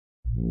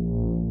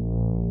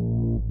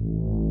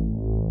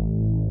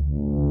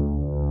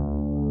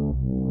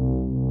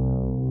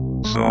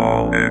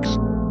Ordonez.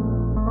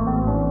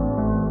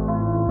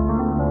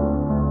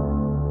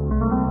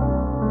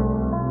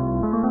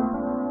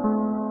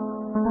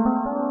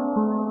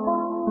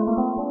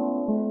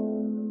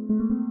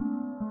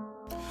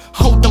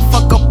 Hold the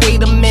fuck up,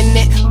 wait a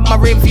minute. My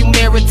rearview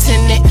mirror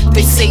tinted.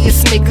 They say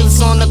it's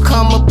niggas on the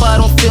come up, I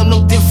don't feel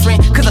no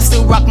different. Cause I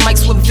still rock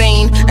mics with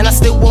vein, and I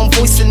still won't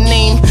voice a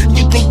name.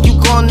 You think you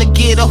gonna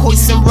get a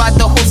hoist and ride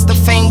the host of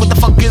fame? What the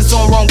fuck is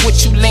on wrong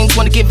with you lames?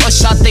 Wanna give a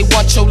shot, they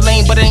want your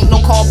lane. But it ain't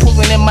no car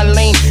pulling in my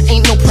lane.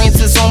 Ain't no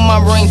prances on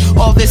my ring.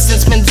 All this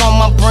spins on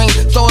my brain.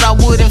 Thought I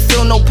wouldn't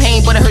feel no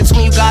pain, but it hurts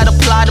when you gotta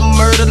plot a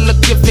murder.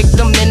 Look your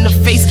victim in the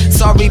face.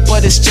 Sorry,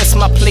 but it's just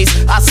my place.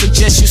 I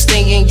suggest you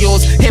stay in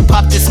yours.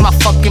 Hip-hop, this my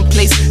fucking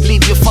place.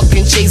 Leave your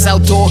fucking J's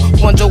outdoor.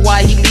 Wonder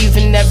why he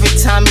leaving every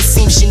time it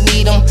seems she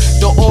need him.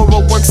 The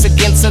aura works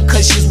against her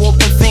cause she's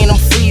walking phantom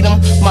freedom.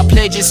 My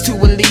pledge is to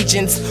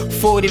allegiance.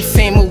 For the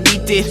fame what we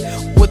did.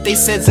 What they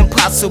said's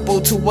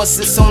impossible. To us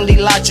it's only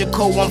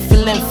logical. I'm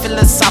feeling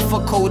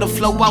philosophical. The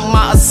flow out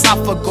my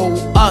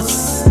esophagus.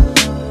 Us.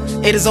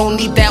 It is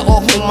only that or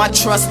whom I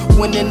trust.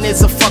 Winning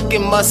is a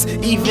fucking must.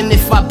 Even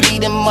if I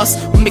bleed and must.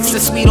 Mix the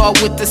sweet all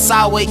with the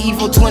sour.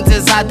 Evil twins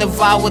as I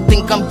devour.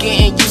 Think I'm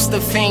getting used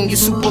to fame. You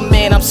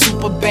Superman, I'm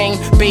super bang.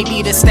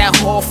 Baby, that's that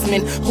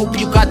Hoffman. Hope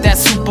you got that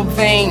super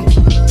vein.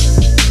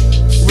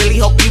 Really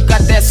hope you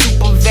got that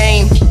super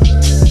vein.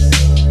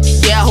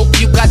 Yeah, I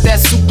hope you got that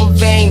super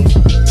vein.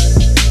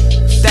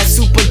 That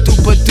super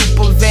duper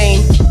duper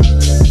vein.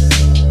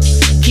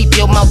 Keep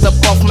your mouth up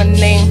off my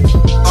name.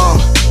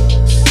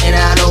 And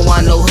I don't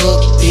want no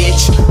hook,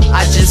 bitch.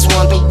 I just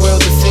want the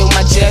world to feel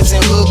my jabs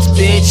and hooks,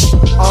 bitch.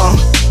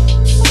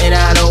 And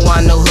I don't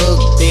want no hook,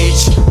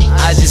 bitch.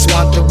 I just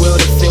want the world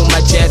to feel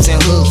my jabs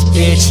and hooks,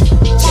 bitch.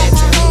 Jabs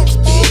and hooks,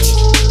 bitch.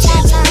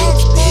 Jabs and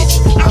hooks,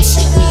 bitch. I'm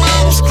shooting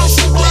ladders,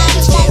 crushing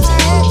bladders. Jabs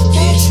and hooks,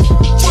 bitch.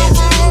 Jabs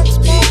and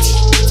hooks, bitch.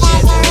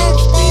 Jabs and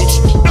hooks, bitch.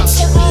 I'm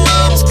shooting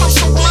ladders,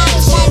 crushing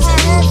bladders. Jabs and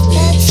hooks,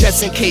 bitch.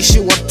 Just in case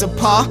you up to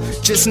par,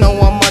 just know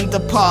I'm under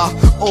par.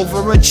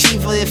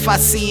 Overachiever, if I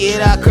see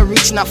it, I could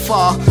reach not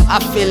far. I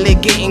feel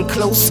it getting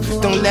close.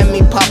 Don't let me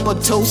pop a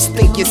toast.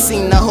 Think you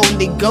seen the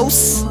Holy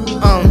Ghost?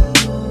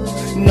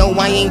 No,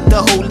 I ain't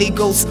the Holy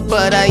Ghost,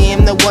 but I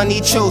am the one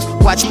he chose.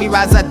 Watch me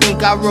rise, I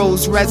think I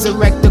rose.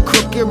 Resurrect the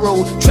crooked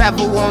road.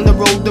 Travel on the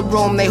road to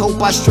Rome. They hope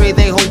I stray,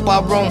 they hope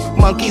I roam.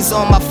 Monkeys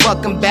on my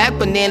fucking back,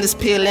 bananas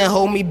peel and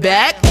hold me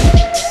back.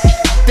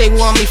 They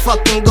want me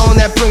fucking gone,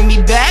 that bring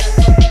me back.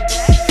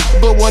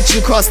 But once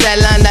you cross that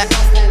line,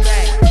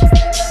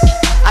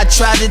 I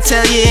try to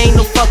tell you ain't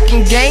no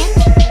fucking game.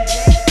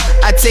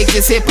 I take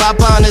this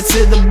hip-hop honor to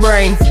the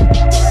brain.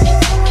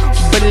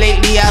 But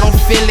lately I don't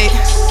feel it.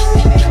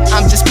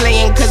 I'm just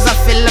playing cause I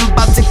feel I'm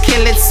about to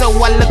kill it. So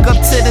I look up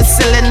to the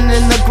ceiling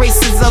in the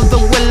graces of the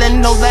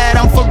willing. Know that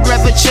I'm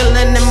forever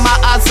chilling. In my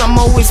eyes I'm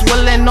always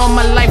willing. All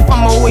my life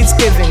I'm always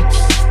giving.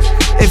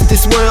 If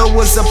this world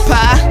was a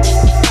pie,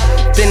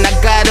 then I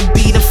gotta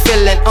be the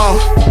filling.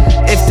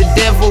 If the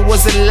devil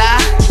was a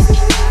lie,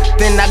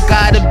 then I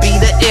gotta be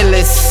the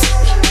illest.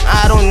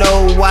 I don't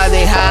know why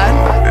they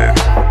hide.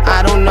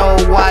 I don't know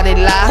why they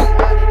lie.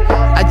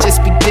 I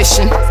just be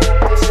dishing.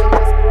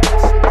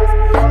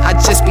 I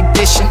just be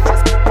dishing.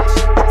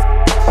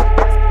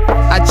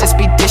 I just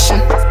be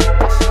dishing.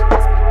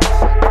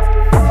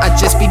 I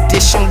just be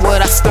dishing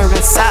what I stir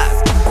inside.